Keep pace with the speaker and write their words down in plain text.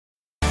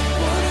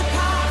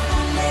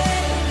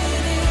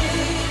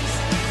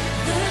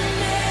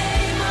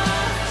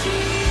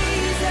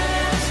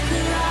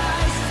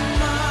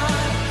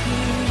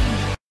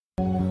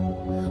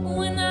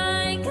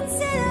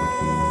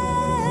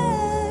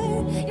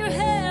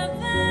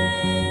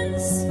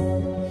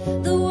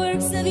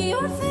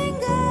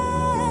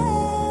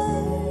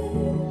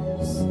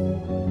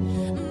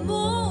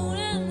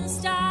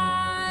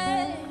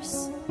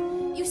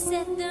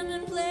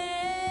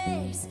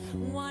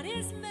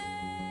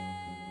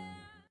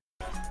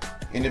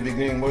In the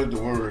beginning was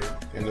the Word,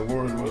 and the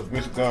Word was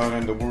with God,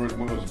 and the Word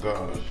was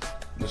God.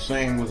 The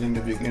same was in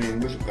the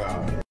beginning with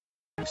God.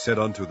 He said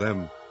unto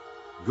them,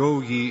 Go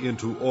ye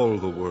into all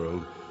the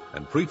world,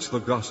 and preach the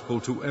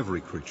gospel to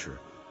every creature.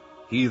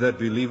 He that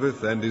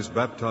believeth and is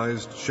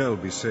baptized shall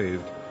be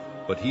saved,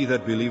 but he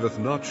that believeth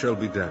not shall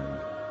be damned.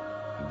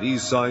 And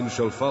these signs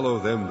shall follow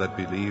them that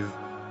believe.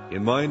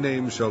 In my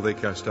name shall they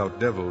cast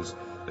out devils,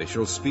 they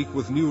shall speak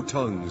with new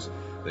tongues,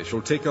 they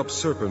shall take up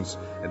serpents,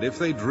 and if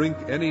they drink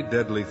any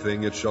deadly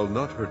thing, it shall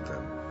not hurt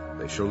them.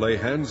 They shall lay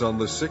hands on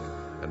the sick,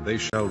 and they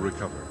shall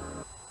recover.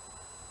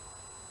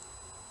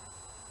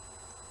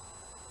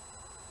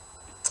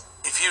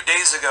 A few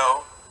days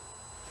ago,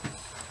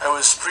 I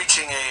was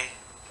preaching a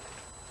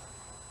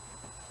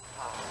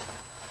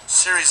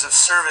series of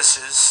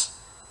services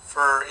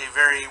for a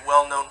very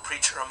well-known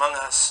preacher among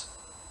us.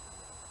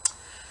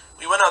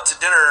 We went out to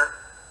dinner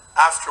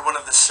after one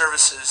of the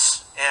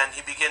services, and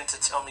he began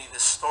to tell me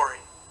this story.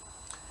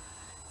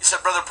 He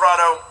said, Brother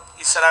Prado,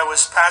 he said, I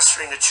was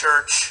pastoring a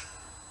church,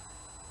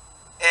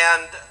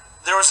 and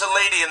there was a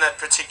lady in that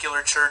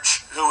particular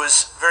church who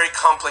was very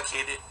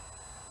complicated.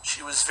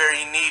 She was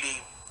very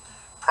needy.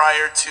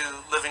 Prior to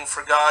living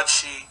for God,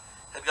 she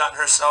had gotten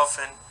herself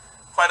in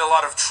quite a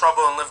lot of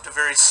trouble and lived a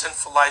very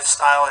sinful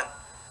lifestyle. And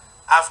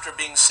after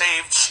being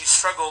saved, she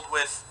struggled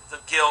with the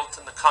guilt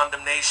and the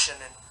condemnation,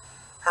 and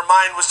her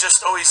mind was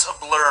just always a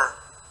blur.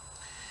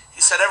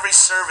 He said every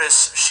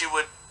service she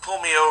would pull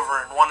me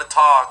over and want to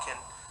talk and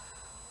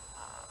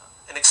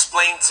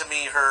explain to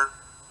me her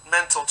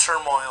mental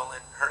turmoil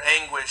and her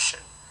anguish,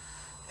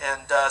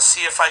 and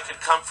see if I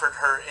could comfort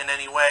her in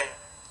any way.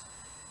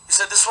 He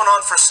said this went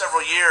on for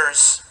several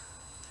years.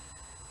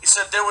 He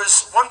said there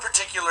was one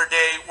particular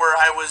day where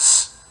I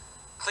was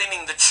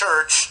cleaning the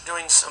church,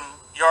 doing some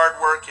yard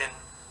work and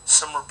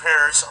some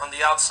repairs on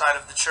the outside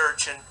of the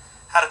church, and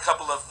had a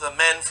couple of the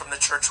men from the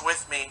church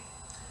with me.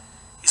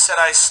 He said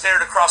I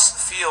stared across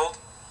the field,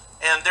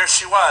 and there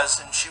she was,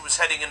 and she was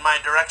heading in my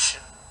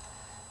direction.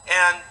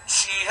 And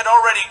she had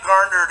already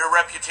garnered a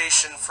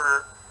reputation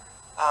for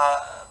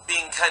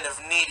being kind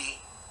of needy.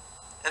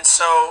 And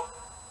so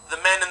the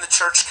men in the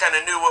church kind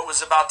of knew what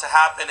was about to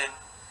happen, and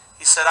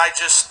he said I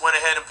just went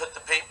ahead and put the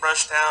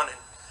paintbrush down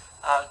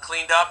and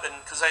cleaned up, and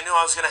because I knew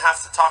I was going to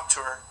have to talk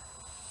to her.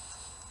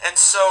 And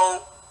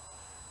so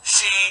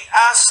she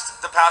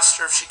asked the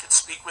pastor if she could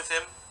speak with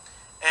him,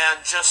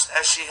 and just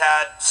as she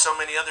had so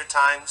many other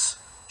times,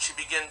 she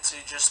began to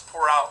just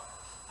pour out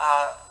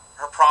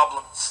her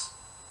problems.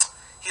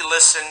 He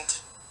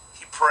listened,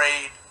 he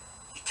prayed,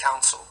 he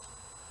counseled.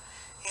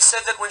 He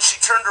said that when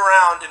she turned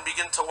around and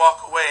began to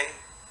walk away,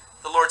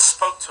 the Lord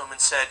spoke to him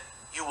and said,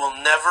 you will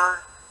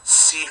never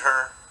see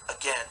her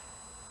again.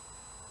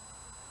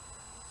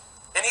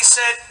 And he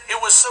said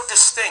it was so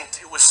distinct,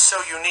 it was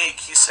so unique.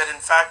 He said, in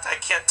fact, I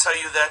can't tell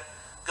you that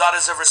God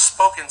has ever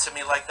spoken to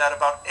me like that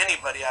about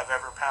anybody I've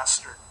ever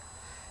pastored.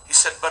 He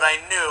said, but I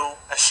knew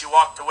as she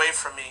walked away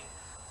from me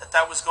that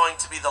that was going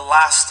to be the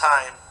last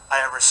time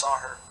I ever saw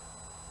her.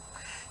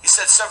 He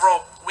said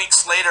several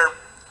weeks later,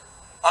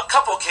 a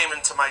couple came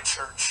into my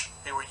church.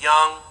 They were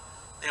young,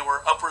 they were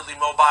upwardly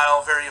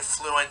mobile, very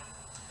affluent.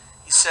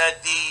 He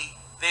said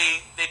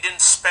they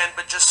didn't spend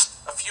but just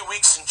a few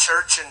weeks in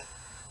church, and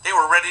they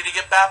were ready to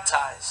get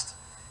baptized.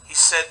 He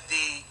said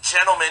the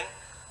gentleman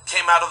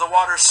came out of the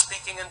water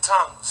speaking in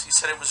tongues. He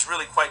said it was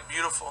really quite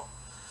beautiful.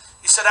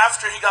 He said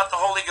after he got the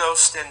Holy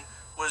Ghost and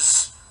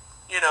was,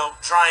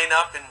 drying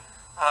up and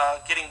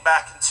getting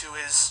back into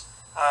his,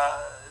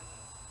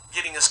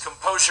 getting his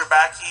composure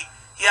back,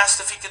 he asked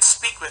if he could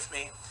speak with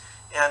me.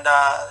 And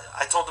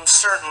I told him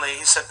certainly.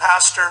 He said,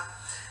 Pastor,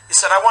 he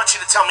said, I want you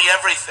to tell me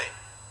everything.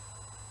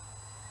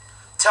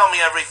 Tell me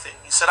everything.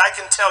 He said, I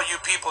can tell you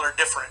people are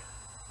different.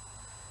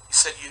 He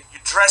said, you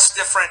dress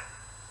different,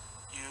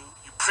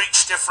 you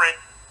preach different,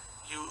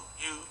 you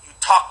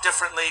talk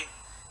differently.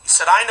 He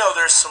said, I know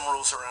there's some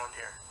rules around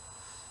here.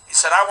 He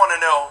said, I want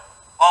to know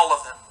all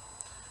of them.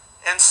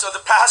 And so the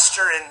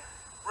pastor, in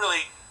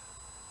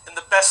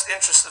the best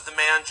interest of the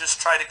man, just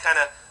tried to kind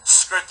of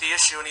skirt the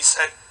issue, and he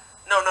said,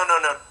 no,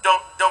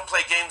 don't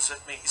play games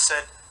with me. He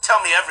said,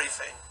 tell me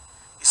everything.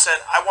 He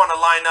said, I want to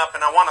line up,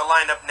 and I want to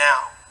line up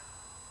now.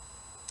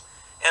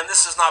 And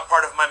this is not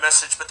part of my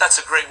message, but that's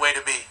a great way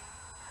to be.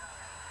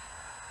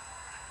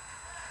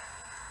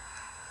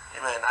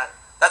 Amen.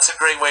 That's a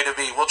great way to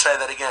be. We'll try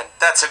that again.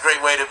 That's a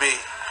great way to be.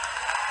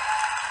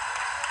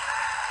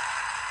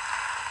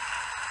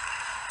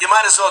 You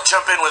might as well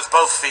jump in with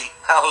both feet.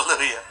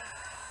 Hallelujah.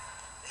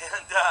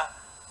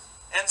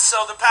 And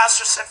so the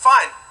pastor said,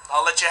 fine,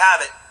 I'll let you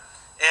have it.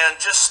 And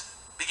just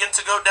begin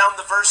to go down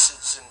the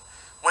verses, and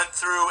went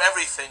through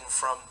everything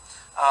from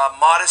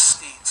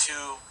modesty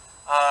to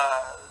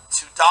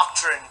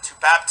doctrine, to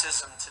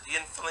baptism, to the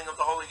infilling of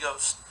the Holy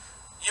Ghost.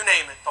 You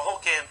name it, the whole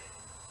gambit.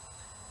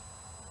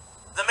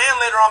 The man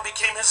later on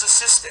became his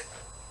assistant,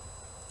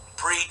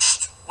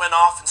 preached, went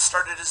off and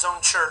started his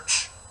own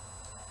church.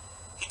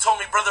 He told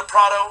me, Brother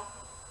Prado,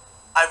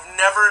 I've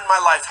never in my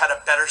life had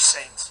a better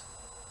saint.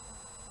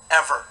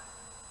 Ever.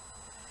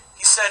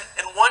 He said,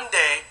 and one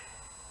day,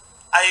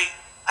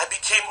 I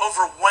became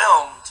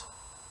overwhelmed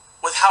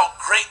with how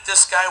great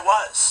this guy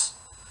was.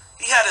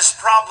 He had his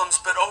problems,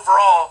 but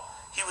overall,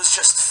 he was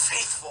just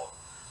faithful.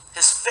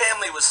 His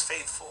family was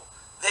faithful.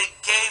 They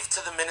gave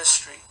to the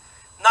ministry,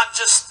 not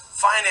just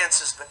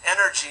finances, but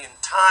energy and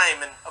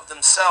time and of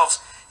themselves.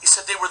 He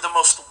said they were the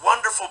most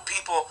wonderful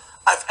people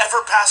I've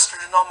ever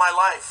pastored in all my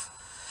life.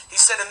 He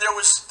said, and there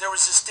was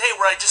this day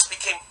where I just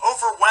became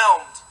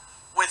overwhelmed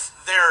with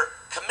their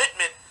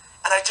commitment,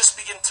 and I just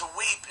began to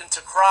weep and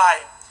to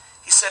cry.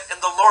 He said, and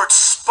the Lord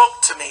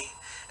spoke to me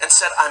and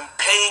said, I'm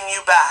paying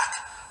you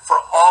back for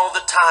all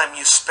the time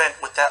you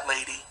spent with that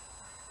lady.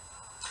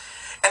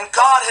 And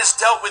God has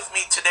dealt with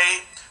me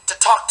today to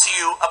talk to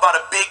you about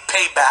a big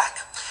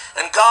payback.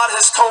 And God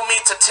has told me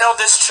to tell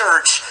this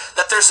church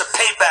that there's a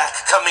payback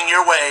coming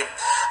your way.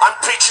 I'm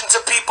preaching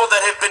to people that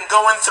have been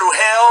going through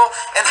hell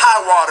and high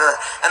water,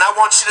 and I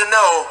want you to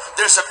know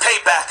there's a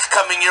payback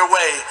coming your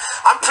way.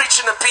 I'm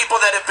preaching to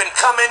people that have been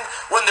coming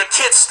when their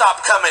kids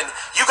stopped coming.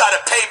 You got a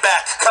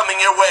payback coming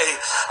your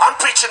way. I'm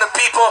preaching to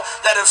people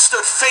that have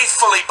stood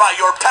faithfully by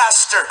your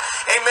pastor.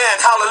 Amen.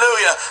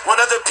 Hallelujah. When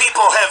other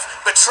people have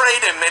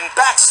betrayed him and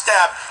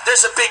backstabbed,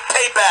 there's a big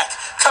payback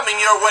coming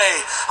your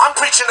way. I'm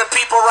preaching to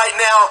people right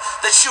now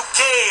that you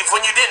gave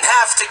when you didn't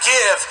have to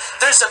give.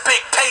 There's a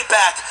big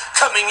payback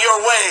coming your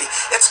way.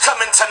 It's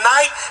coming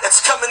tonight. It's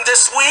coming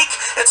this week.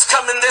 It's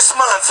coming this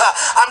month.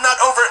 I'm not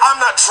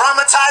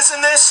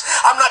dramatizing this.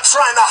 I'm not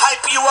trying to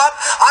hype you up.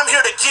 I'm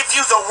here to give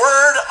you the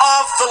word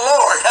of the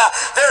Lord.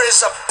 There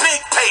is a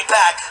big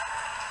payback.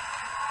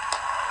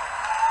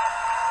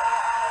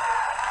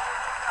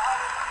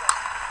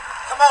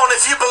 Come on,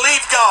 if you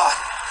believe God.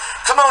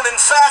 Come on, in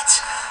fact,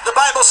 the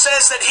Bible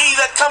says that he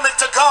that cometh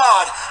to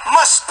God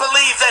must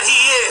believe that he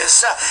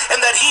is,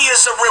 and that he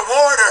is a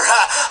rewarder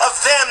of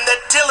them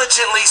that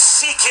diligently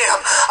seek him.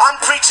 I'm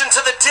preaching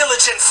to the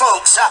diligent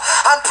folks.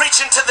 I'm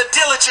preaching to the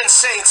diligent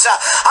saints.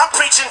 I'm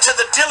preaching to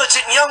the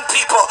diligent young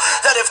people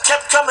that have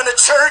kept coming to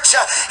church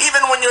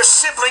even when your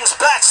siblings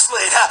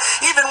backslid,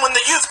 even when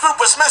the youth group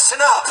was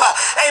messing up.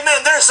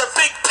 Amen. There's a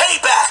big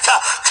payback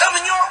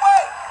coming your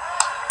way.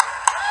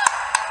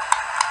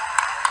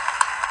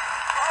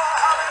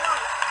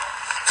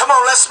 Come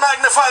on, let's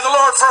magnify the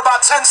Lord for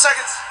about 10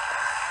 seconds.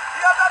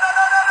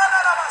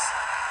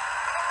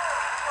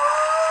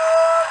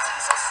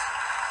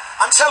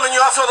 I'm telling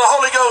you, I feel the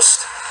Holy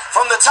Ghost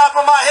from the top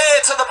of my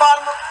head to the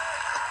bottom of...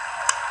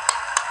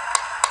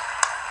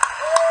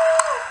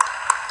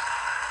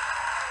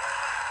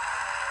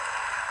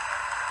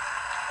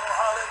 Oh,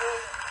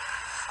 hallelujah.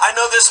 I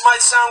know this might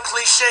sound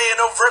cliche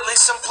and overtly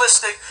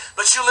simplistic,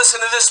 but you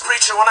listen to this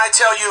preacher when I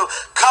tell you,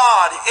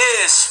 God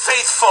is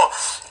faithful.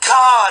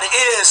 God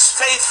is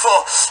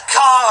faithful.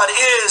 God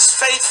is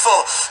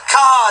faithful.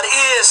 God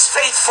is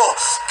faithful.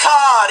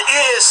 God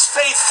is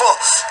faithful.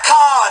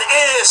 God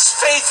is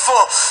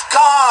faithful.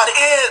 God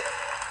is...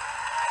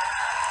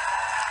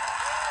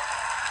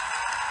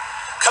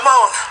 Come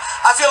on.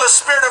 I feel a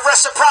spirit of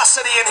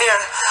reciprocity in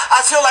here.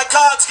 I feel like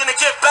God's going to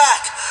give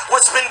back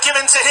what's been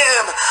given to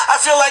him. I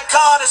feel like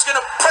God is going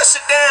to press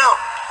it down.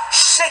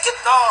 Shake it.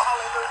 Oh,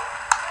 hallelujah.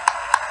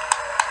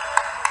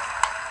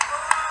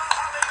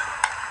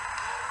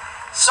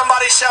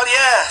 Somebody shout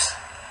yes.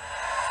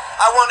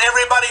 I want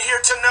everybody here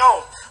to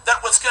know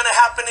that what's going to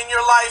happen in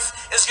your life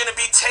is going to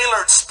be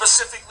tailored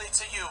specifically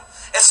to you.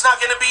 It's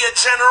not going to be a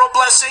general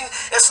blessing.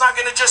 It's not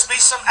going to just be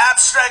some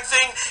abstract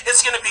thing.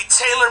 It's going to be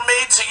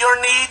tailor-made to your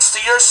needs,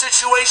 to your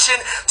situation,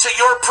 to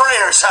your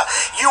prayers.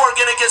 You are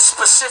going to get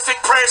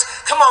specific prayers.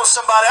 Come on,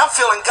 somebody. I'm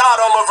feeling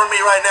God all over me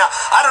right now.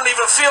 I don't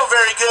even feel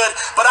very good,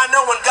 but I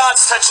know when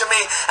God's touching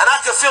me, and I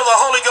can feel the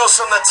Holy Ghost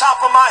from the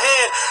top of my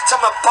head to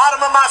the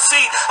bottom of my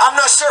feet. I'm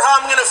not sure how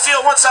I'm going to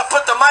feel once I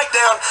put the mic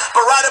down,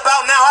 but right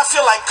about now, I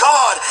feel like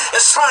God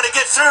is trying to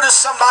get through to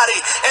somebody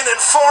and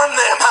inform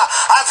them.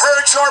 I've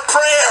heard your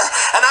prayer,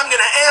 and I'm going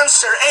to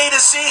answer A to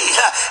Z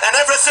and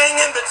everything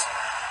in between.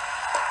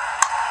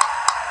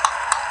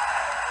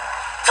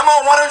 Come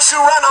on, why don't you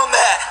run on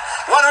that?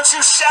 Why don't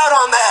you shout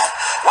on that?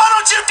 Why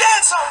don't you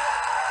dance on that?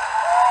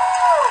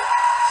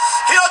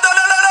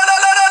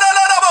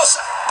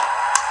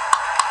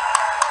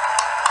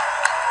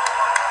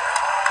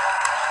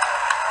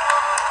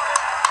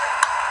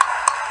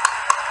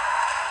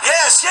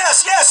 Yes,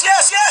 yes, yes,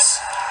 yes, yes.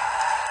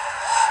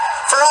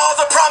 For all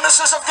the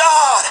promises of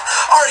God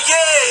are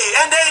yea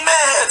and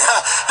amen.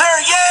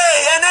 They're yea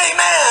and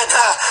amen.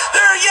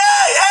 They're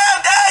yea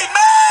and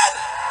amen.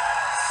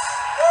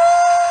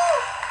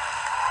 Woo!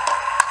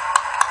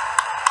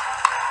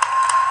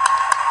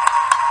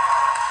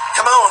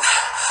 Come on,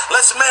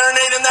 let's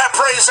marinate in that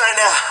praise right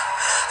now.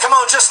 Come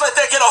on, just let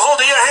that get a hold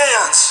of your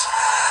hands.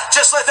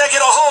 Just let that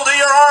get a hold of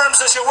your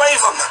arms as you wave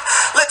them.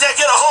 Let that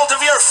get a hold of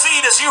your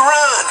feet as you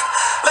run.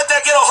 Let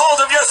that get a hold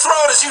of your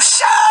throat as you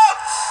shout.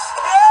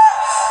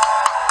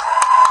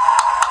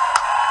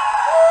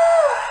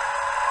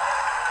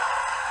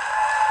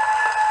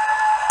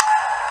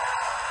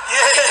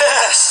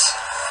 Yes.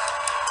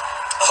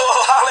 Oh,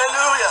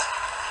 hallelujah.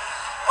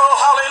 Oh,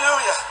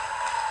 hallelujah.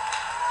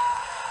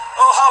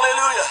 Oh,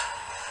 hallelujah.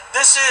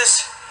 This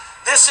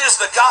This is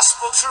the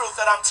gospel truth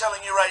that I'm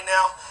telling you right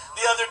now.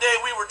 The other day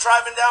we were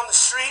driving down the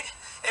street,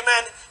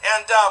 amen,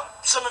 and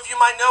some of you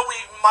might know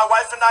my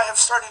wife and I have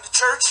started a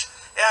church,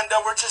 and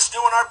we're just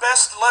doing our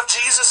best to love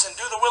Jesus and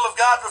do the will of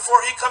God before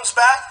he comes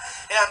back.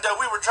 And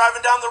we were driving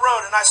down the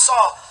road, and I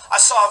saw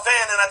a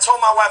van, and I told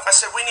my wife, I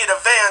said, we need a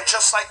van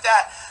just like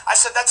that. I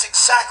said, that's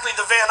exactly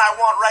the van I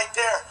want right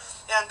there.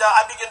 And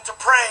I began to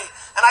pray,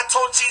 and I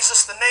told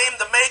Jesus the name,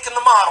 the make, and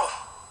the model.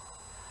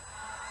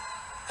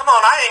 Come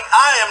on,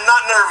 I am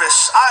not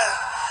nervous.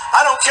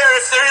 I don't care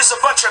if there is a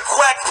bunch of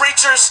quack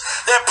preachers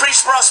that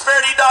preach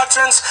prosperity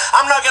doctrines.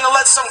 I'm not going to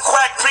let some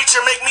quack preacher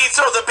make me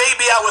throw the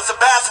baby out with the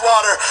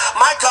bathwater.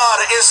 My God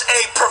is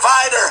a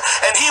provider,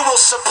 and he will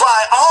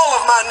supply all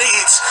of my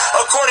needs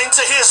according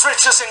to his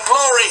riches and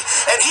glory.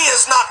 And he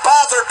is not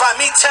bothered by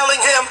me telling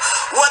him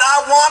what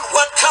I want,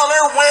 what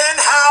color, when,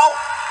 how.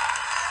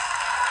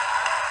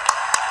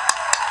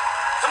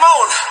 Come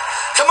on,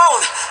 come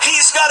on.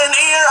 He's got an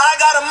ear, I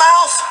got a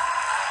mouth.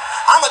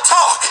 I'm a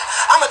talk.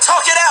 I'm a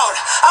talk it out.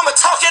 I'm a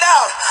talk it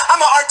out.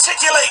 I'm a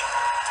articulate.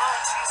 Oh,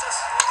 Jesus.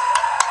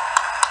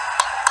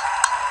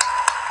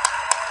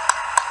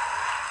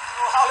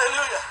 Oh,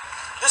 hallelujah.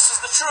 This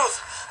is the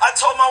truth. I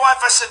told my wife,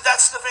 I said,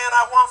 that's the van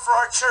I want for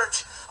our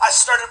church. I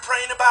started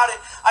praying about it.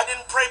 I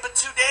didn't pray but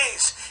 2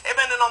 days.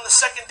 Amen. And on the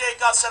second day,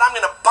 God said, I'm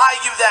going to buy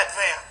you that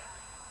van.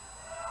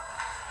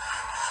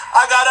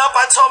 I got up.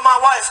 I told my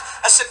wife,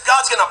 I said,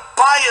 God's going to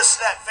buy us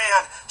that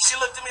van. She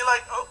looked at me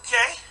like,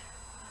 okay.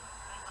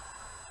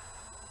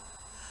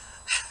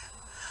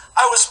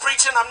 I was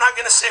preaching, I'm not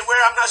going to say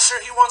where, I'm not sure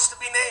he wants to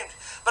be named,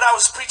 but I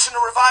was preaching a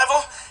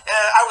revival,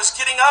 and I was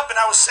getting up and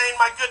I was saying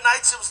my good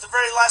nights. It was the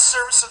very last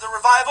service of the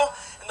revival,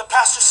 and the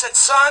pastor said,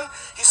 son,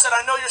 he said,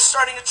 I know you're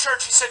starting a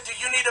church. He said, do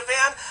you need a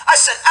van? I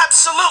said,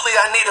 absolutely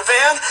I need a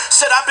van.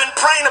 Said, I've been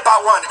praying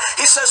about one.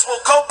 He says,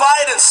 well, go buy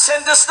it and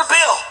send us the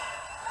bill.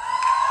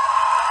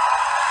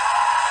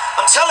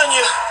 I'm telling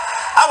you,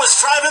 I was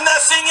driving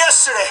that thing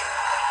yesterday,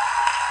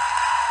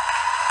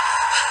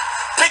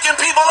 picking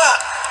people up,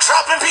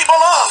 dropping people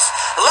off,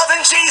 loving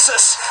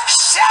Jesus,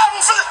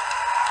 shouting for the...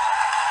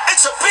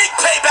 It's a big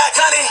payback,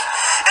 honey.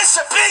 It's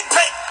a big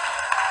pay...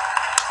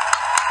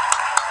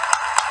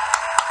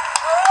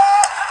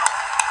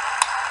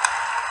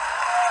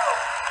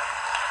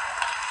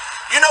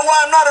 You know why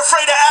I'm not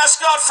afraid to ask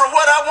God for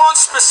what I want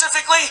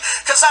specifically?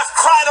 Because I've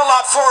cried a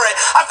lot for it.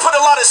 I've put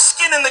a lot of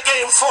skin in the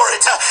game for it.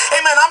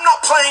 Amen. I'm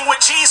not playing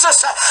with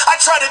Jesus. I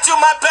try to do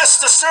my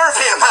best to serve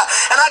him.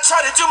 And I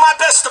try to do my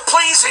best to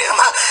please him.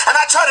 And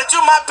I try to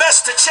do my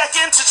best to check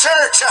into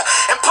church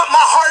and put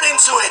my heart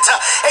into it.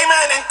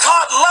 Amen. And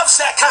God loves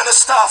that kind of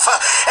stuff.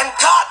 And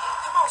God...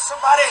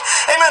 Somebody,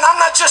 amen, I'm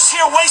not just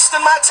here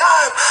wasting my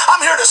time.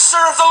 I'm here to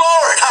serve the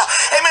Lord,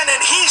 amen,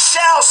 and he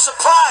shall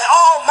supply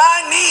all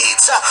my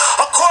needs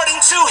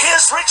according to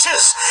his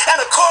riches and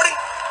according...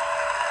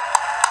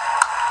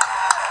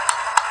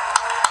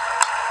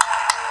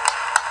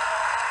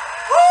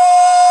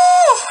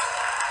 Woo!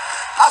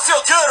 I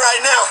feel good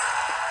right now.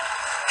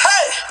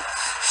 Hey!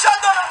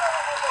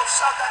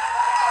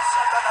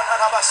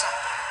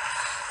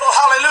 Oh,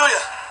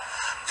 hallelujah.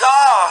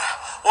 God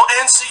will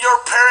answer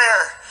your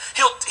prayer.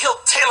 He'll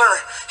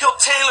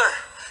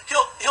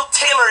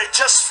tailor it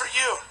just for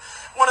you.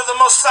 One of the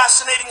most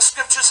fascinating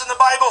scriptures in the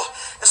Bible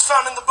is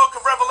found in the book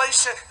of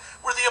Revelation,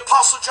 where the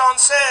Apostle John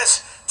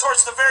says,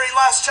 towards the very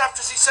last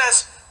chapters, he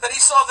says that he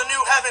saw the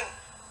new heaven,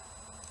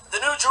 the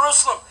new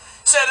Jerusalem.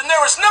 He said, and there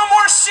was no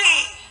more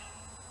sea.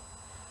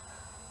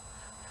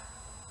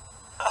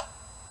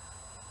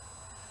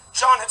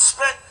 John had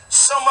spent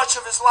so much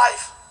of his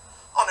life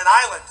on an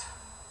island.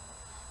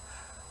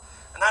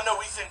 And I know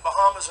we think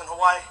Bahamas and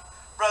Hawaii.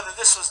 Brother,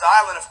 this was the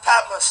island of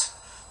Patmos.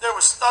 There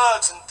was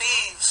thugs and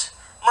thieves,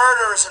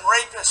 murderers and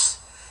rapists.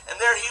 And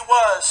there he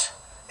was,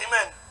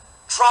 amen,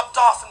 dropped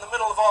off in the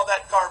middle of all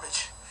that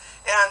garbage.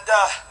 And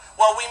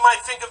while we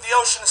might think of the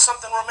ocean as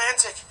something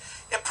romantic,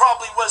 it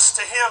probably was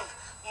to him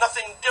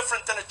nothing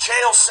different than a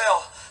jail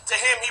cell. To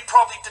him, he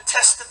probably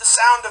detested the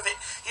sound of it.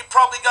 He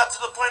probably got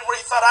to the point where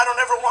he thought, I don't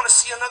ever want to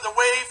see another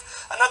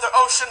wave, another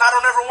ocean. I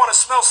don't ever want to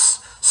smell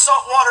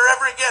salt water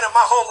ever again in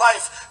my whole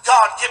life.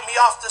 God, get me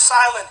off this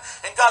island.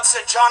 And God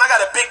said, John, I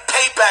got a big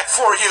payback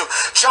for you.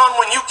 John,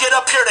 when you get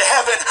up here to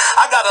heaven,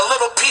 I got a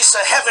little piece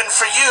of heaven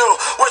for you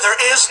where there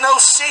is no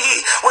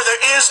sea, where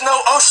there is no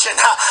ocean.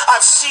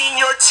 I've seen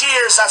your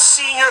tears. I've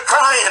seen your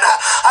crying.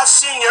 I've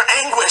seen your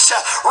anguish.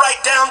 Right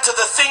down to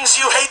the things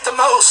you hate the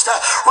most.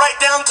 Right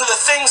down to the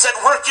things that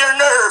work your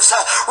nerves.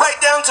 Right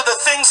down to the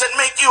things that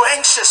make you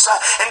anxious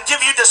and give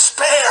you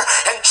despair.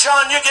 And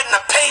John, you're getting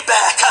a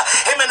payback.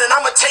 Amen. And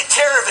I'm going to take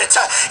care of it,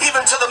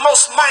 even to the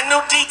most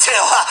minute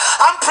detail.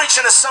 I'm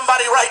preaching to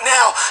somebody right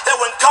now that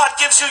when God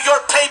gives you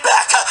your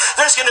payback,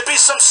 there's going to be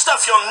some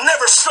stuff you'll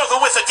never struggle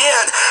with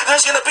again.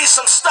 There's going to be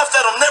some stuff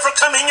that'll never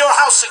come in your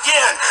house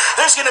again.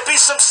 There's going to be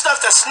some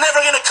stuff that's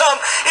never going to come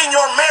in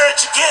your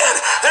marriage again.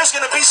 There's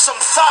going to be some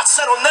thoughts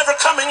that'll never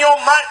come in your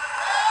mind.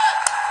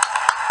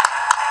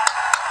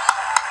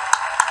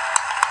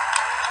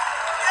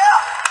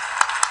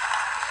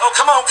 Yeah. Oh,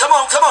 come on, come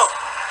on, come on.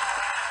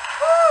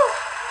 Woo!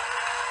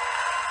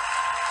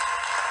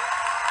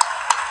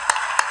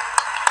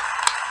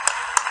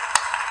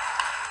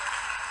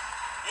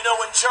 You know,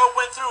 when Job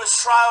went through his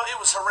trial, it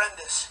was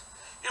horrendous.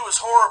 It was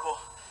horrible.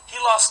 He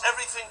lost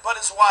everything but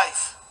his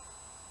wife.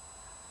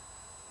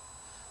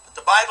 But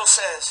the Bible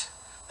says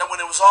that when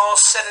it was all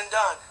said and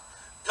done,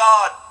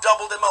 God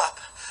doubled him up.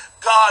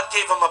 God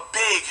gave him a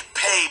big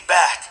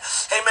payback.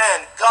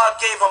 Amen. God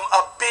gave him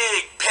a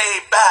big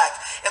payback.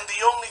 And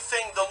the only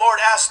thing the Lord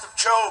asked of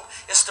Job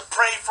is to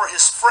pray for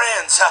his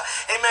friends.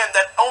 Amen.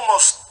 That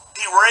almost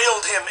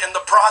derailed him in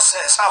the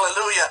process.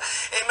 Hallelujah.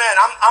 Amen.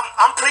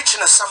 I'm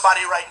preaching to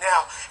somebody right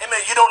now.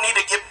 Amen. You don't need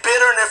to get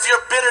bitter. And if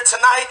you're bitter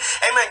tonight,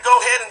 amen, go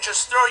ahead and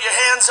just throw your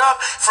hands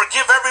up.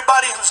 Forgive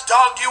everybody who's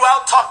dogged you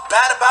out, talked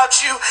bad about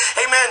you.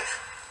 Amen.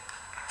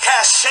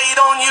 Cast shade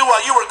on you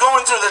while you were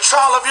going through the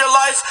trial of your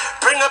life.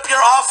 Bring up your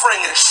offering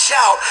and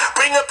shout.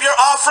 Bring up your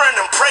offering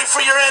and pray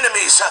for your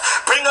enemies.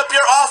 Bring up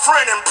your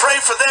offering and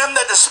pray for them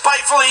that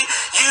despitefully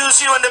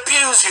use you and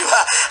abuse you.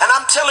 And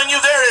I'm telling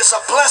you, there is a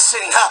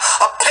blessing,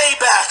 a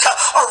payback,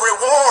 a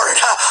reward,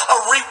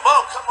 oh,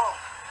 come on.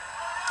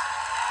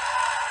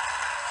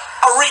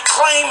 A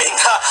reclaiming,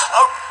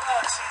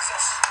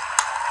 Jesus.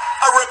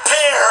 A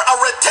repair, a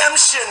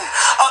redemption,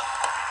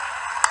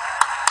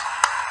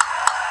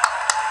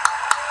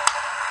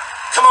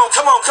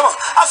 Come on.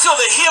 I feel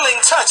the healing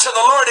touch of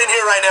the Lord in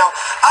here right now.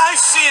 I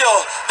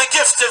feel the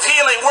gift of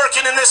healing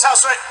working in this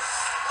house right.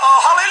 Oh,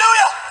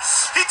 hallelujah.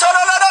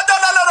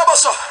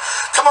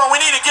 Come on, we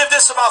need to give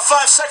this about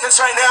 5 seconds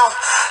right now,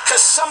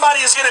 because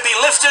somebody is going to be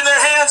lifting their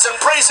hands and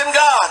praising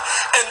God,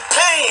 and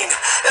pain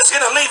is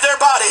going to leave their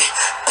body.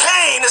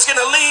 Pain is going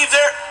to leave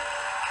their...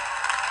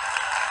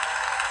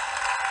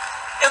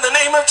 In the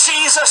name of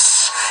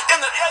Jesus.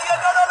 No.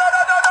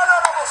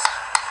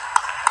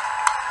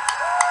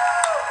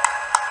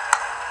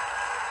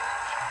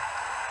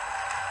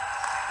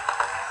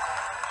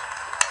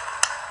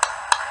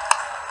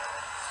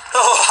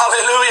 Oh,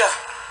 hallelujah.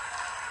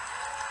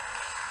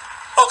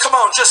 Oh, come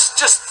on, just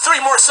 3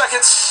 more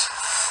seconds.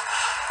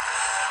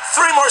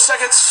 3 more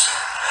seconds.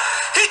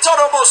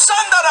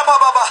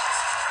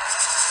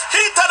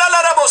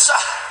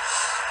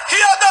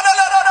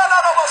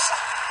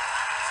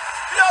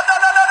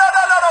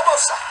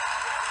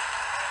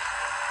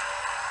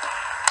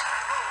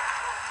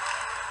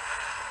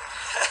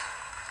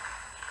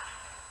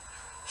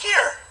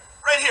 Here,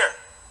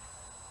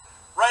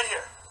 right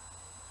here.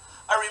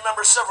 I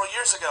remember several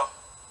years ago,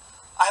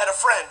 I had a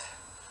friend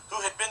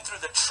who had been through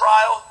the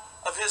trial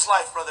of his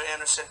life, Brother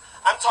Anderson.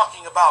 I'm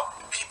talking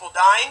about people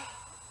dying.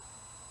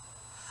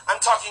 I'm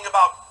talking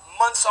about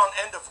months on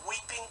end of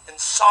weeping and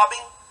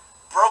sobbing,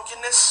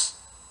 brokenness,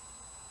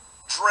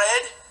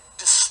 dread,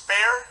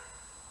 despair,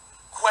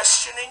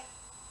 questioning.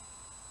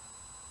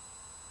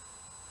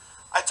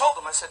 I told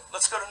him, I said,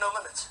 let's go to No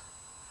Limits.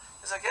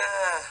 He's like,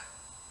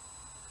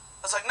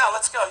 I was like, no,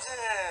 let's go. He's,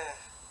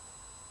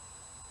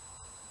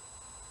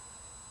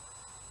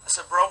 I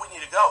said, bro, we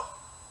need to go.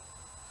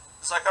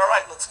 He's like, all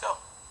right, let's go.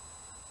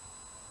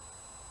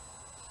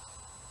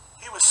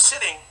 He was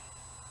sitting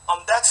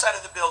on that side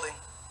of the building.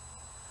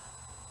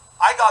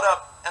 I got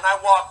up and I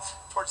walked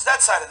towards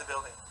that side of the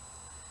building.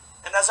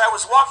 And as I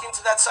was walking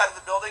to that side of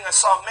the building, I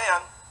saw a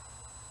man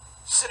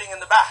sitting in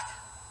the back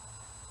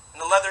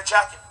in a leather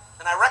jacket,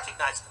 and I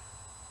recognized him.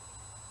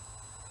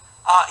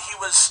 He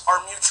was our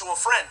mutual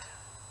friend,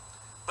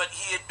 but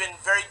he had been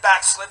very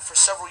backslid for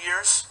several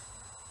years.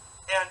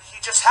 And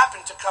he just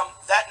happened to come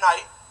that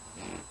night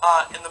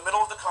in the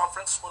middle of the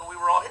conference when we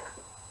were all here.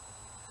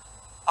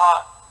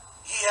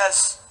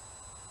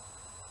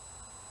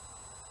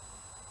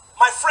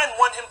 My friend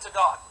won him to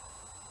God.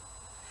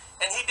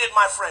 And he did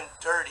my friend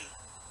dirty.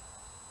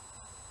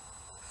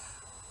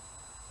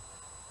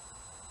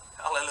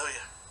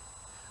 Hallelujah.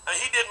 I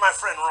mean, he did my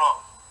friend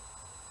wrong.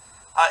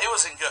 It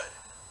wasn't good.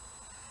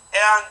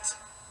 And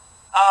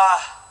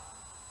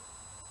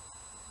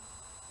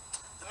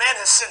the man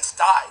has since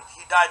died.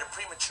 He died a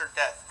premature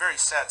death. Very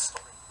sad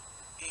story.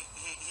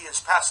 He has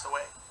passed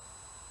away.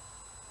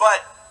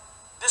 But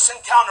this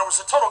encounter was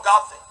a total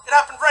God thing. It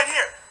happened right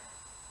here.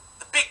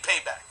 The Big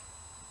Payback.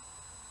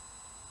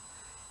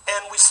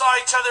 And we saw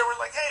each other. We're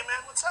like, hey,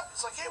 man, what's up?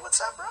 He's like, hey, what's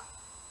up, bro?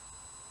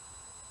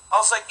 I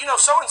was like, you know,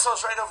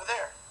 so-and-so's right over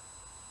there.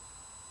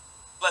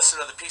 Blessed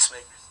are the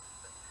peacemakers.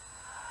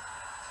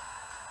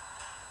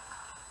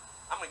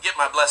 I'm going to get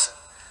my blessing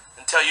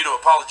and tell you to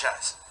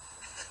apologize.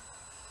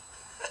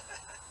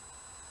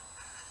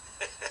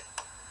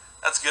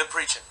 That's good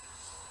preaching.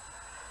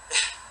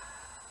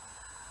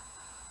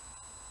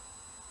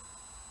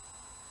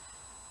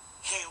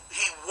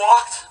 He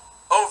walked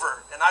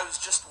over, and I was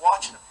just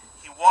watching him.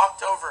 He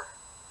walked over.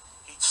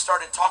 He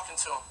started talking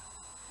to him,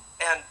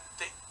 and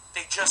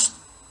they just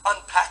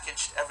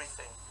unpackaged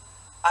everything.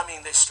 I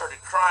mean, they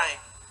started crying.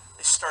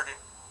 They started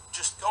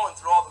just going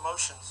through all the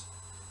motions.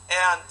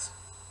 And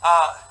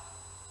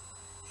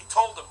he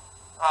told him,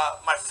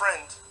 my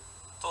friend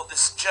told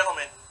this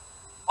gentleman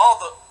all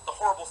the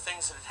horrible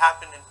things that had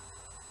happened. And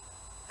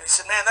he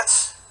said, man,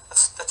 that's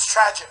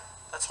tragic.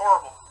 That's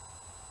horrible.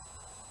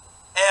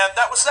 And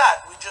that was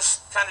that. We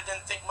just kind of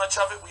didn't think much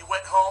of it. We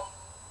went home.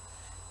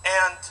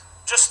 And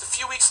just a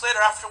few weeks later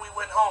after we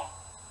went home,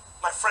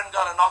 my friend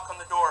got a knock on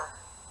the door.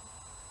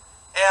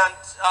 And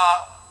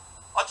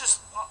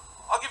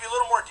I'll give you a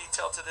little more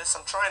detail to this.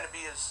 I'm trying to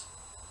be as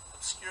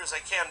obscure as I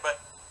can,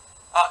 but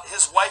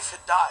his wife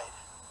had died.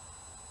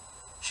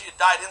 She had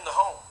died in the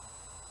home.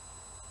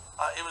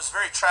 It was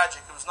very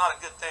tragic. It was not a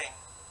good thing.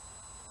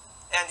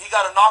 And he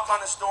got a knock on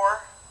his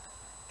door,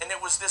 and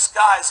it was this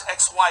guy's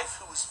ex-wife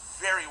who was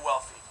very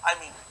wealthy. I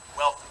mean,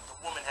 wealthy. The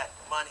woman had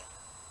money.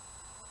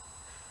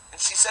 And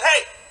she said,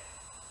 "Hey,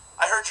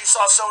 I heard you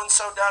saw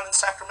so-and-so down in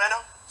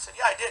Sacramento." I said,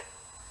 "Yeah, I did."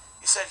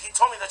 He said, "He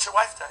told me that your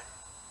wife died."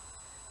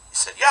 He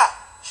said, "Yeah,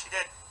 she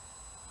did."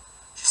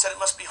 She said, "It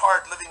must be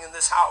hard living in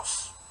this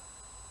house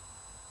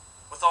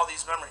with all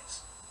these memories."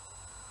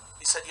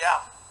 He said,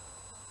 "Yeah."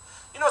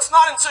 You know, it's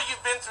not until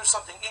you've been through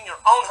something in your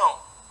own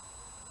home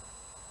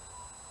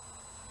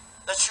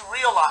that you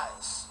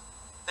realize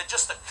that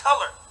just the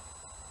color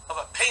of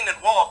a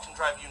painted wall can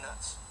drive you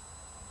nuts.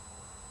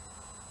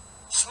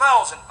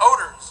 Smells and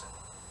odors and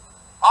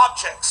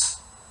objects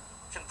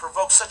can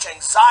provoke such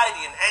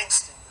anxiety and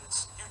angst in you.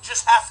 You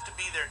just have to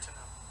be there to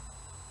know.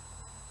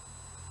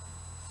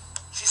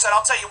 She said,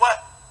 "I'll tell you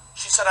what."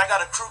 She said, "I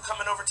got a crew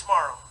coming over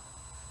tomorrow."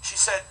 She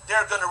said,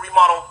 "They're going to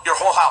remodel your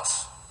whole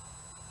house."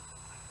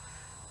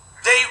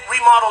 They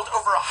remodeled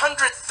over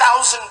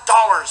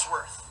 $100,000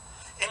 worth.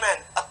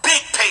 Amen. A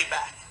big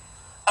payback.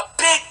 A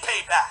big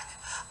payback.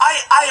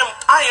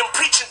 I am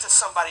preaching to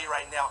somebody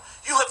right now.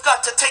 You have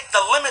got to take the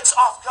limits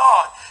off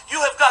God.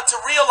 You have got to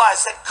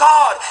realize that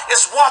God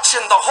is watching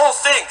the whole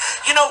thing.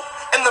 You know,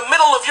 in the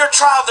middle of your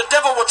trial, the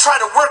devil will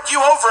try to work you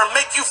over and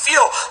make you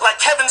feel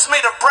like heaven's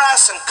made of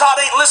brass and God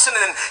ain't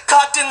listening and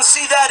God didn't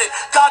see that and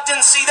God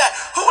didn't see that.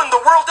 Who in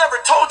the world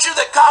ever told you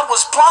that God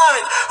was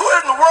blind? Who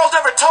in the world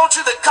ever told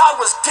you that God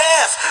was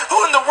deaf?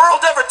 Who in the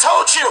world ever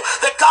told you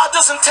that God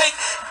doesn't take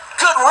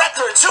good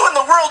records? Who in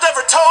the world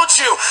ever told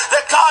you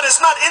that God is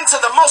not into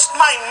the most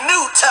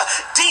minute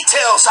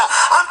details?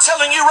 I'm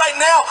telling you right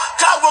now,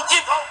 God will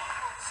give...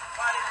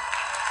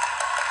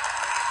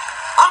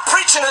 I'm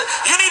preaching it.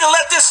 You need to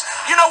let this,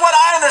 you know what,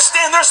 I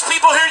understand there's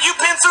people here, you've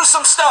been through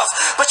some stuff,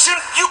 but you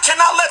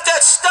cannot let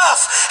that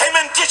stuff,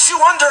 amen, get you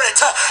under it.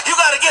 You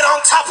got to get on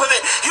top of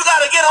it. You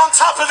got to get on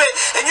top of it,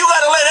 and you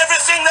got to let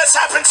everything that's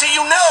happened to you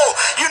know,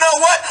 you know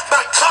what,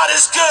 my God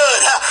is good,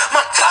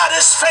 my God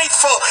is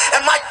faithful,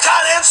 and my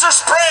God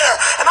answers prayer,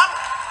 and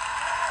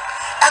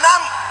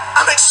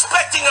I'm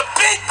expecting a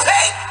big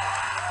pay.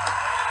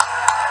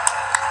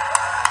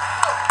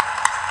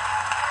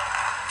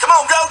 Come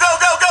on, go, go,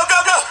 go, go, go,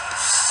 go.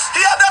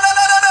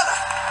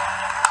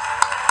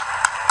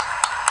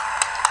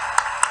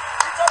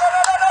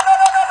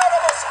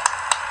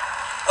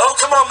 Oh,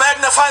 come on,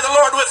 magnify the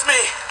Lord with me.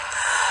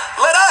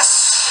 Let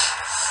us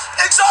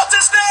exalt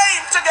his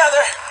name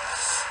together.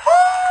 Woo!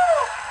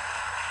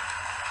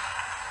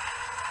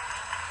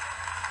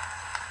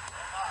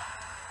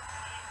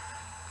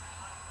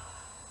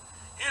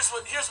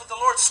 Here's what the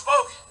Lord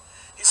spoke.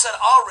 He said,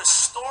 "I'll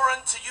restore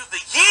unto you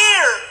the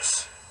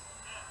years."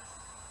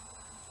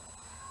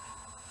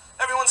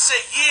 Everyone say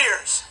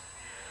years,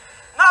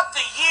 not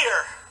the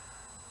year.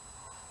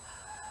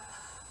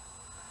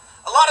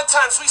 A lot of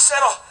times we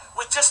settle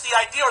with just the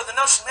idea or the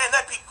notion, man,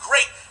 that'd be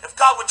great if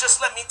God would just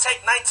let me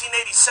take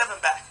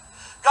 1987 back.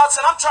 God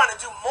said, I'm trying to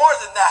do more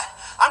than that.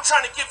 I'm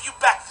trying to give you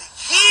back the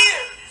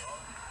years.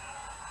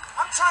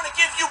 I'm trying to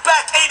give you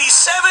back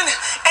 87,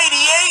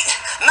 88,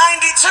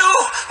 92,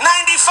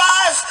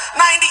 95,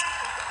 90.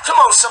 Come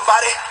on,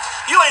 somebody.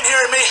 You ain't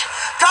hearing me.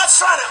 God's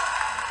trying to...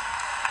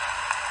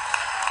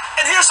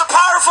 And here's the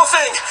powerful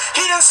thing.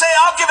 He didn't say,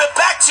 I'll give it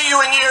back to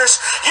you in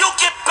years. You'll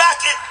get back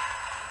in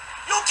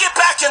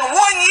 1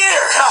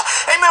 year.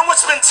 Amen.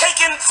 What's been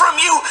taken from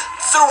you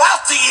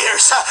throughout the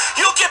years.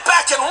 You'll get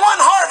back in one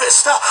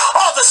harvest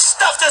all the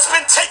stuff that's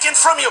been taken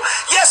from you.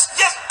 Yes,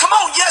 yes, come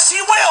on. Yes, he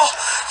will.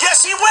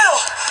 Yes, he will.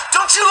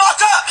 Don't you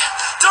lock up.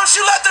 Don't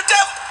you let the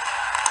devil...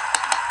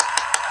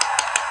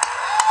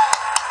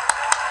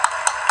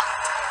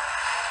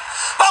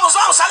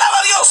 Vamos, alaba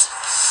a Dios.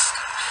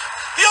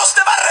 Dios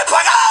te va a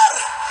repagar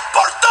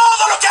por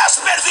todo lo que has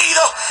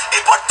perdido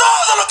y por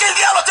todo lo que el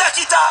diablo te ha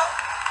quitado.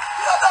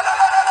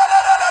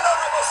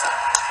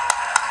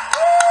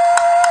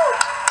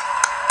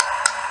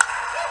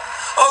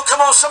 Oh,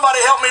 come on, somebody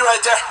help me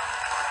right there.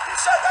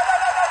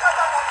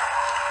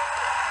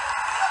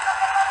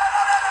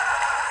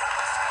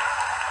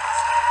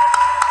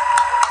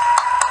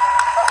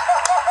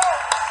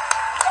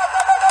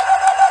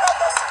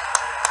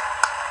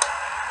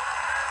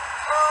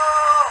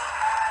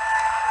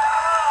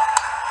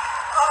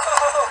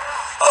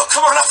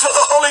 Come on, I feel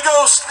the Holy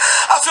Ghost.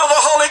 I feel the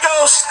Holy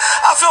Ghost.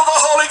 I feel the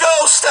Holy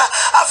Ghost.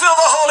 I feel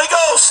the Holy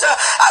Ghost.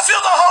 I feel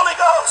the Holy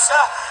Ghost.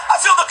 I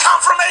feel the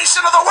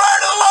confirmation of the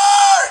word of the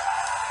Lord.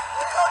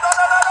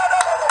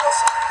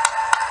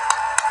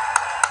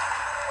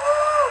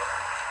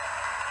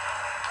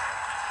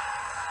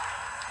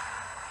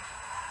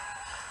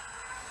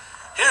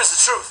 Here's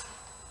the truth.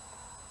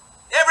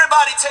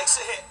 Everybody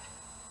takes a hit.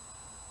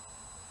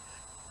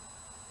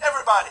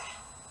 somebody.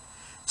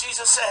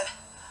 Jesus said,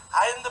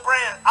 I am the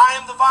branch, I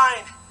am the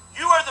vine,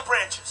 you are the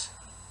branches.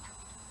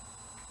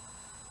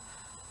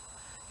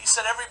 He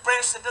said, every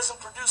branch that doesn't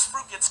produce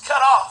fruit gets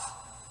cut off.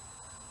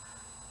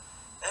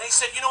 And he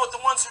said, you know what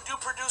the ones who do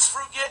produce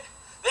fruit get?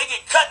 They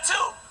get cut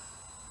too.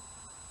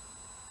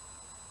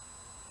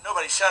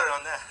 Nobody shouted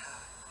on that.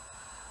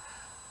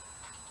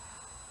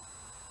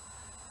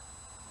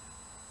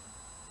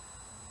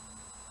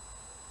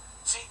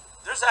 See,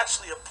 there's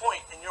actually a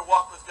point in your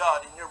walk with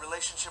God, in your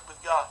relationship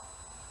with God,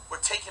 where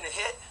taking a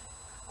hit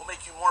will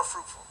make you more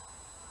fruitful.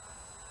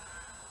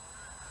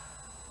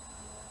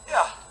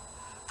 Yeah.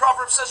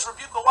 Proverbs says,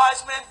 rebuke a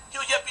wise man,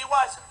 he'll yet be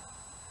wiser.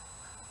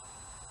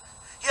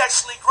 He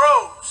actually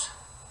grows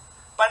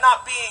by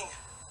not being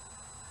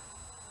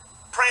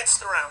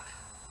pranced around.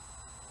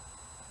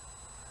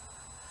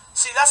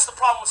 See, that's the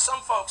problem with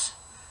some folks.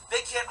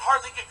 They can't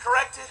hardly get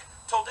corrected,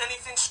 told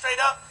anything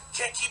straight up,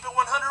 can't keep it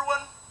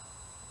 101.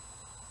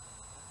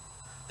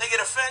 They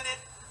get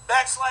offended,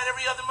 backslide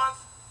every other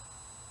month.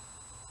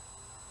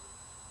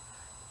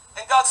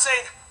 And God's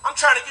saying, I'm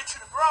trying to get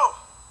you to grow.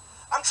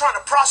 I'm trying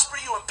to prosper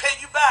you and pay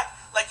you back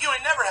like you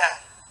ain't never had.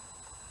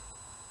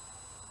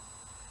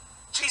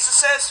 Jesus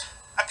says,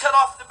 I cut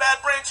off the bad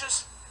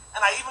branches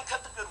and I even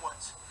cut the good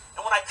ones.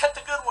 And when I cut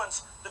the good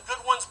ones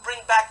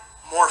bring back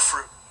more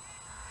fruit.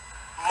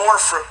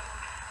 More fruit.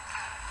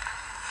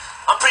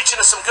 I'm preaching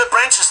to some good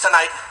branches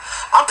tonight.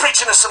 I'm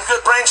preaching to some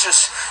good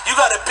branches. You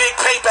got a big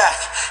payback.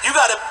 You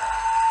got a...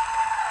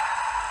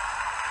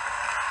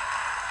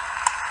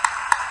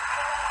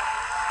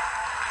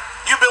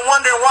 You've been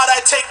wondering why'd I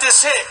take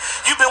this hit.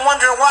 You've been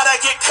wondering why'd I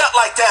get cut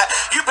like that.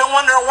 You've been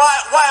wondering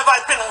why have I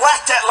been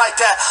whacked at like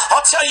that.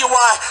 I'll tell you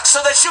why.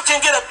 So that you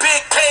can get a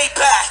big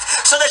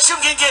payback. So that you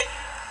can get...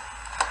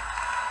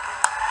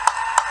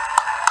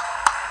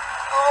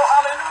 Oh,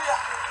 hallelujah.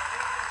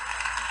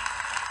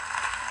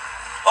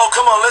 Oh,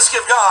 come on. Let's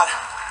give God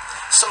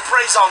some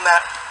praise on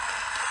that.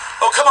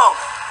 Oh, come on.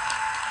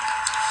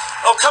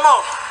 Oh, come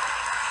on.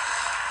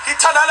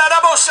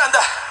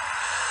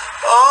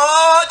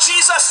 Oh,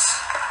 Jesus.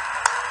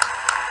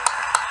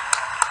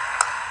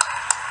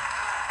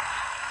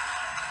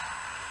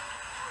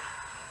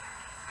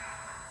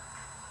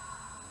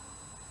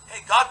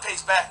 God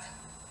pays back.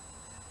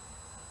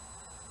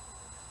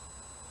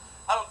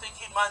 I don't think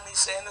he'd mind me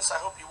saying this. I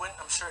hope he wouldn't.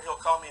 I'm sure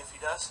he'll call me if he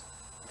does.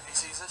 If he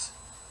sees this.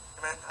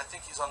 Amen. I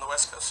think he's on the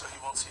West Coast, so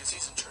he won't see us.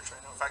 He's in church right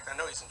now. In fact, I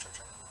know he's in church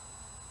right now.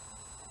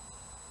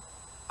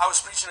 I was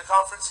preaching a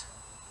conference.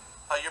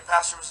 Your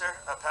pastor was there.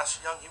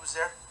 Pastor Young, he was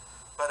there.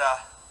 But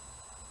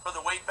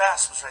Brother Wade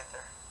Bass was right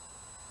there.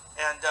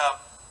 And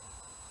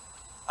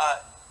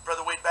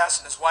Brother Wade Bass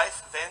and his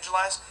wife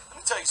evangelized. Let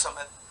me tell you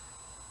something.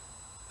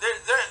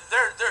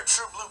 They're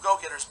true blue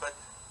go-getters, but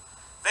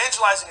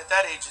evangelizing at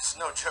that age is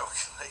no joke.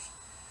 Like,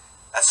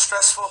 that's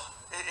stressful.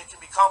 It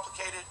can be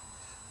complicated.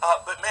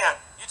 But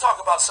man, you talk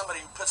about somebody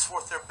who puts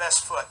forth their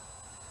best foot.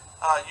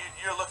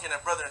 You're looking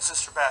at Brother and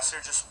Sister Bass.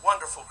 They're just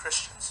wonderful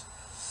Christians.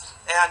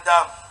 And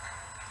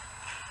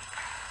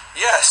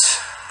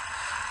yes,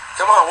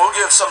 come on, we'll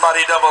give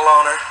somebody double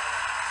honor.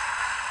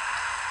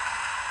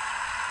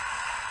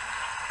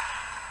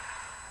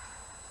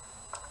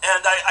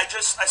 And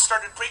I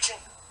started preaching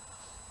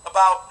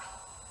about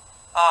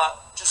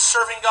just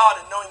serving God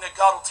and knowing that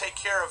God will take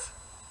care of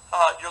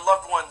your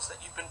loved ones that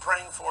you've been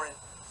praying for. And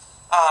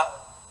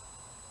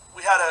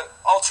we had an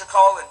altar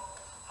call, and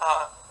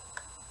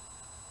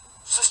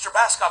Sister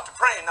Bass got to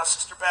pray. And now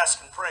Sister Bass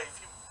can pray.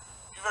 If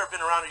you've ever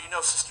been around her, you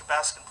know Sister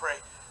Bass can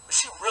pray. But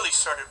she really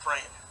started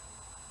praying.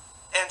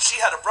 And she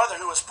had a brother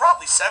who was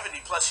probably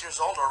 70 plus years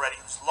old already.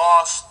 He was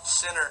lost,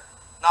 sinner,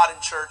 not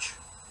in church.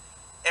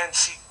 And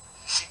she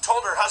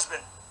told her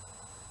husband,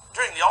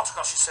 during the altar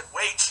call, she said,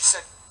 wait, she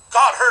said,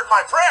 God heard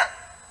my prayer.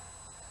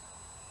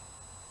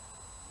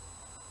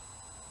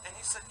 And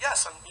he said,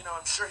 yes, I'm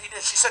sure he did.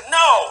 She said,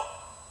 no,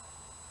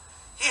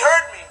 he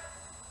heard me.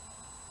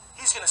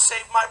 He's going to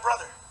save my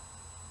brother.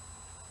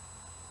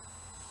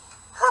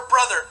 Her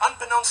brother,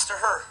 unbeknownst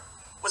to her,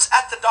 was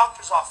at the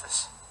doctor's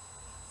office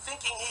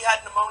thinking he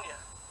had pneumonia.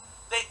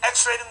 They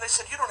x-rayed him. They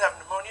said, you don't have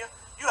pneumonia.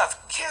 You have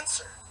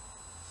cancer.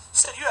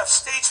 Said, you have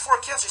stage 4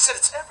 cancer. He said,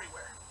 it's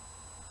everywhere.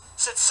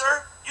 Said,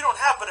 sir, you don't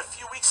have but a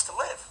few weeks to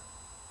live.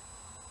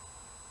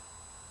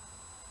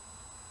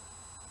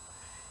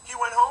 He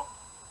went home,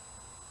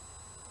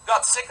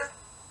 got sicker,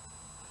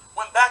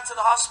 went back to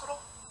the hospital,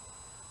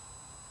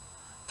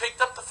 picked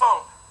up the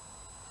phone,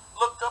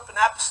 looked up an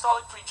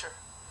apostolic preacher.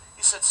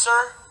 He said,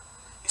 sir,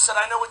 he said,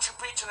 I know what you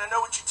preach and I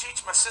know what you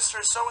teach. My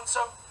sister is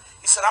so-and-so.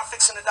 He said, I'm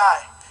fixing to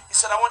die. He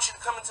said, I want you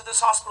to come into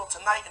this hospital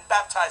tonight and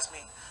baptize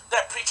me.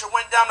 That preacher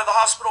went down to the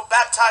hospital,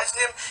 baptized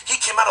him. He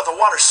came out of the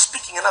water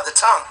speaking in other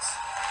tongues.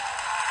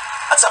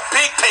 That's a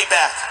big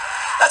payback.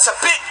 That's a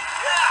big...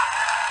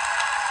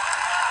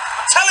 Yeah.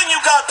 I'm telling you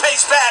God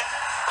pays back.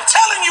 I'm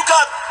telling you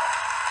God...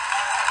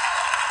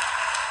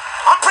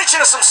 I'm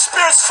preaching to some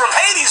spirits from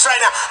Hades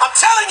right now. I'm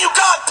telling you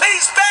God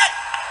pays back.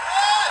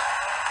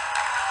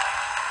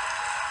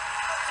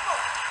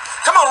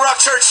 Come on. on, Rock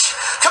Church.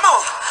 Come on.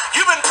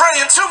 You've been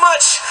praying too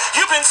much.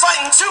 You've been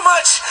fighting too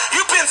much.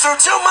 You've been through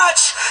too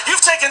much.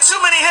 You've taken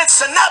too many hits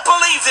to not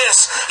believe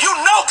this. You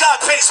know God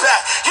pays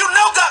back. You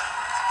know God.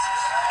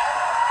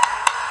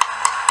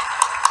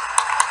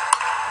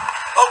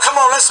 Oh, come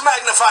on. Let's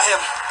magnify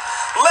him.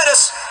 Let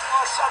us.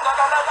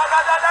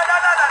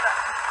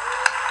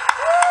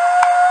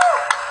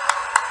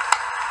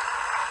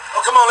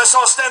 Oh, come on. Let's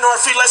all stand to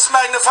our feet. Let's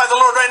magnify the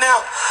Lord right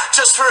now.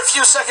 Just for a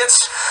few seconds.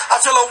 I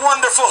feel a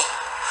wonderful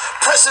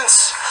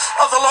presence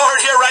of the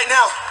Lord here right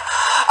now.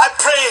 I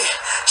pray,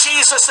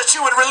 Jesus, that you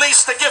would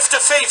release the gift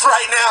of faith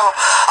right now.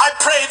 I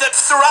pray that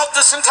throughout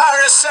this entire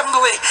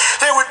assembly,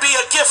 there would be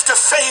a gift of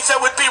faith that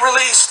would be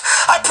released.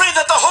 I pray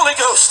that the Holy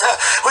Ghost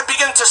would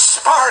begin to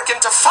spark and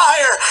to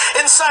fire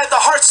inside the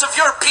hearts of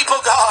your people,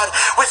 God,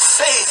 with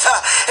faith,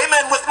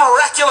 amen, with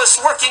miraculous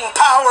working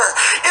power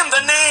in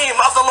the name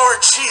of the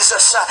Lord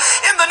Jesus.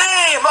 In the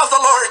name of the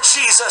Lord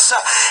Jesus.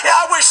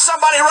 I wish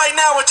somebody right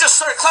now would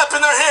just start clapping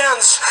their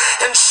hands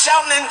and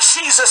shouting in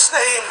Jesus'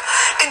 name,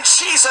 in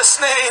Jesus'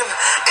 name,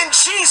 in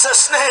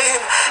Jesus'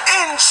 name,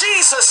 in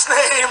Jesus'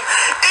 name.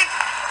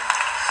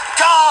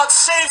 God,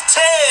 save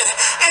Ted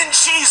in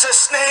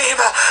Jesus' name.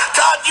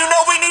 God, you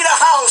know we need a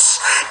house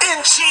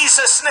in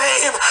Jesus'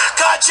 name.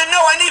 God, you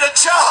know I need a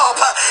job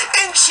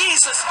in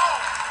Jesus'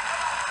 name.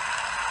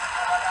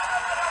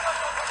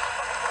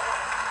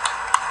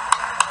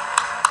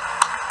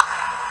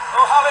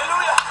 Oh,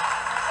 hallelujah.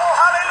 Oh,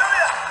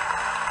 hallelujah.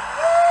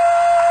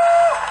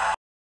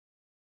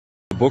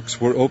 The books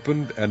were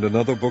opened, and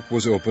another book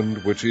was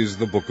opened, which is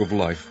the book of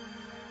life.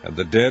 And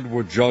the dead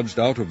were judged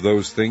out of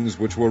those things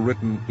which were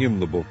written in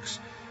the books,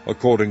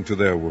 according to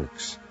their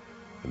works.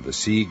 And the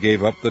sea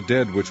gave up the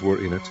dead which were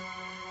in it,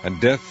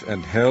 and death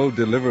and hell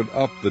delivered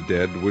up the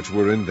dead which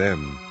were in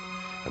them.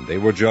 And they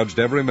were judged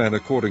every man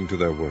according to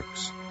their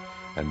works.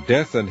 And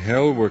death and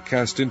hell were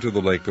cast into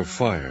the lake of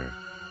fire.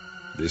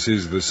 This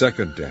is the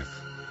second death.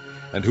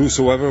 And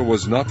whosoever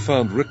was not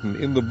found written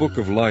in the book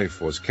of life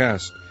was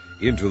cast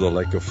into the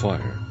lake of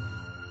fire.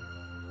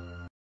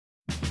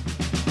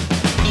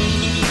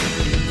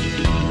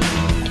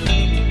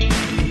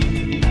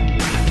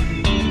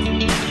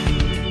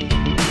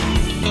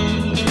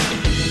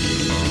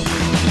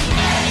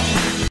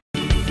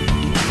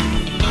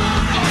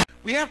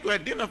 We have to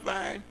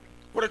identify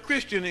what a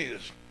Christian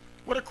is,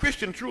 what a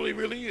Christian truly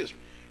really is.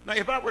 Now,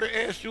 if I were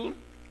to ask you,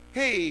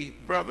 hey,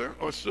 brother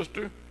or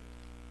sister,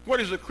 what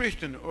is a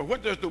Christian, or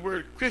what does the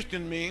word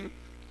Christian mean?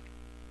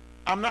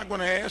 I'm not going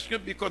to ask you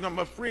because I'm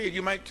afraid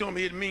you might tell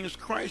me it means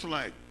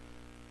Christ-like.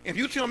 If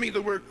you tell me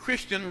the word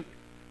Christian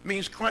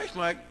means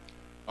Christ-like,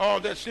 all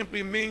that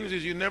simply means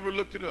is you never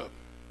looked it up.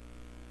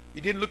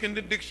 You didn't look in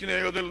the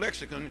dictionary or the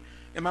lexicon.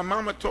 And my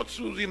mama taught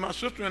Susie, my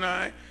sister, and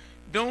I,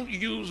 don't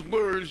use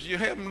words you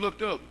haven't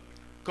looked up,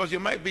 because you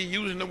might be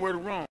using the word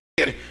wrong.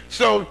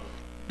 So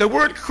the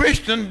word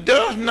Christian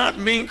does not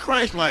mean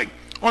Christ-like.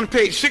 On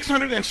page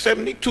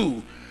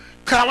 672,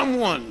 column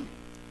 1,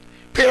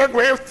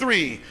 paragraph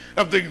 3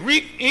 of the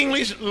Greek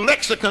English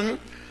lexicon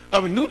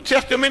of New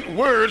Testament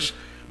words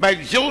by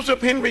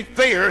Joseph Henry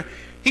Thayer,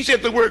 he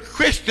said the word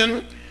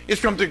Christian is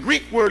from the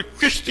Greek word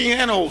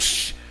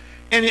Christianos,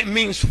 and it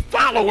means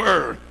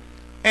follower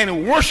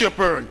and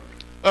worshiper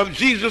of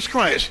Jesus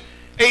Christ.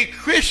 A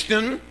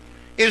Christian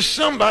is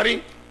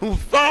somebody who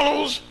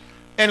follows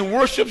and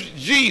worships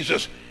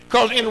Jesus,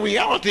 because in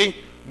reality,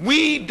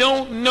 we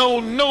don't know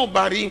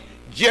nobody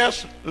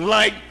just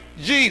like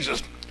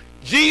Jesus.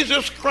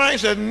 Jesus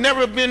Christ has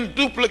never been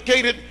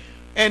duplicated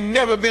and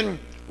never been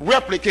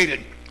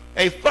replicated.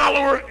 A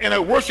follower and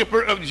a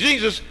worshiper of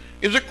Jesus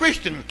is a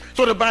Christian.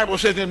 So the Bible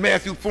says in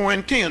Matthew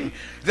 4:10,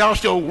 thou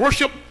shalt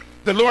worship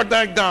the Lord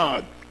thy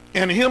God,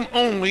 and him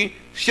only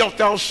shalt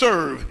thou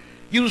serve.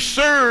 You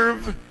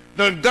serve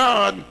the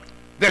God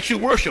that you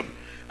worship.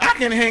 I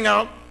can hang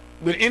out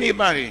with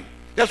anybody.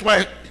 That's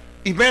why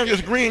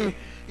Evangelist Green,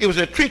 it was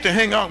a treat to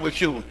hang out with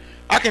you.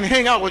 I can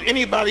hang out with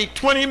anybody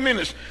 20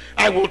 minutes.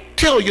 I will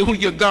tell you who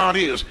your God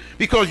is,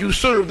 because you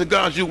serve the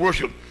gods you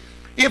worship.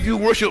 If you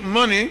worship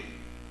money,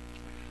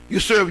 you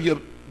serve your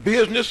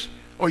business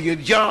or your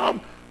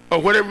job or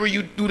whatever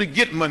you do to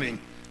get money.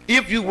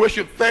 If you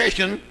worship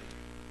fashion,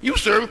 you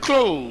serve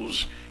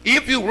clothes.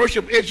 If you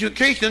worship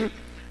education,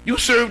 you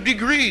serve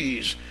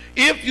degrees.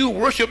 If you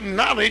worship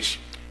knowledge,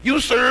 you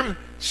serve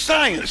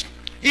science.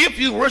 If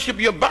you worship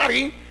your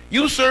body,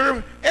 you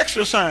serve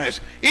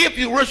exercise. If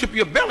you worship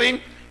your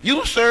belly,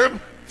 you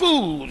serve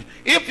food.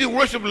 If you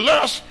worship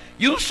lust,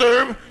 you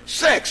serve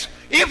sex.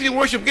 If you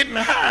worship getting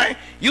high,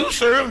 you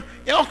serve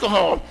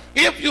alcohol.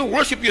 If you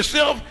worship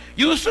yourself,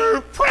 you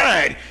serve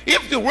pride.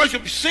 If you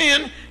worship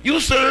sin, you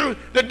serve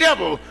the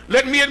devil.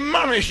 Let me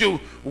admonish you,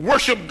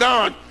 worship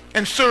God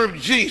and serve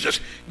Jesus.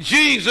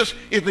 Jesus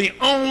is the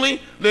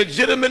only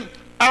legitimate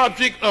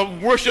object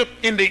of worship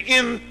in the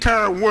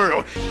entire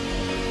world.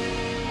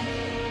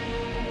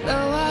 Though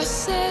our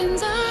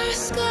sins are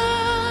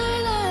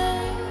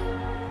scarlet,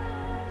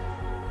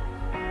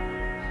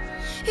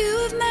 you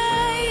have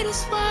made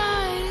us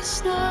white as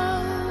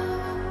snow.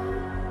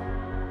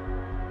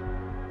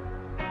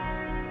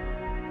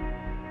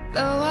 Though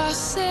our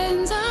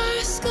sins are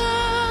scarlet,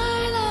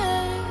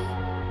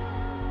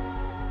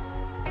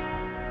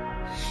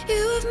 you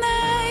have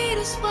made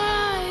us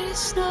white as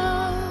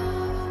snow.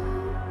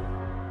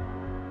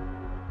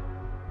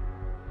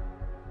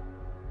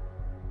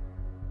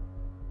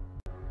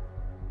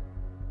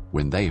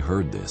 When they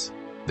heard this,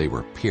 they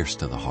were pierced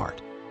to the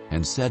heart,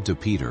 and said to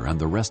Peter and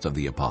the rest of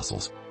the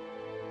apostles,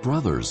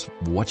 "Brothers,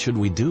 what should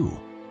we do?"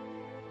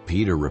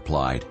 Peter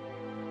replied,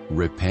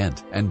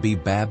 "Repent and be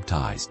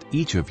baptized,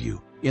 each of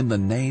you, in the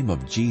name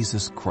of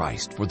Jesus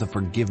Christ for the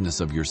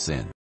forgiveness of your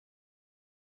sin.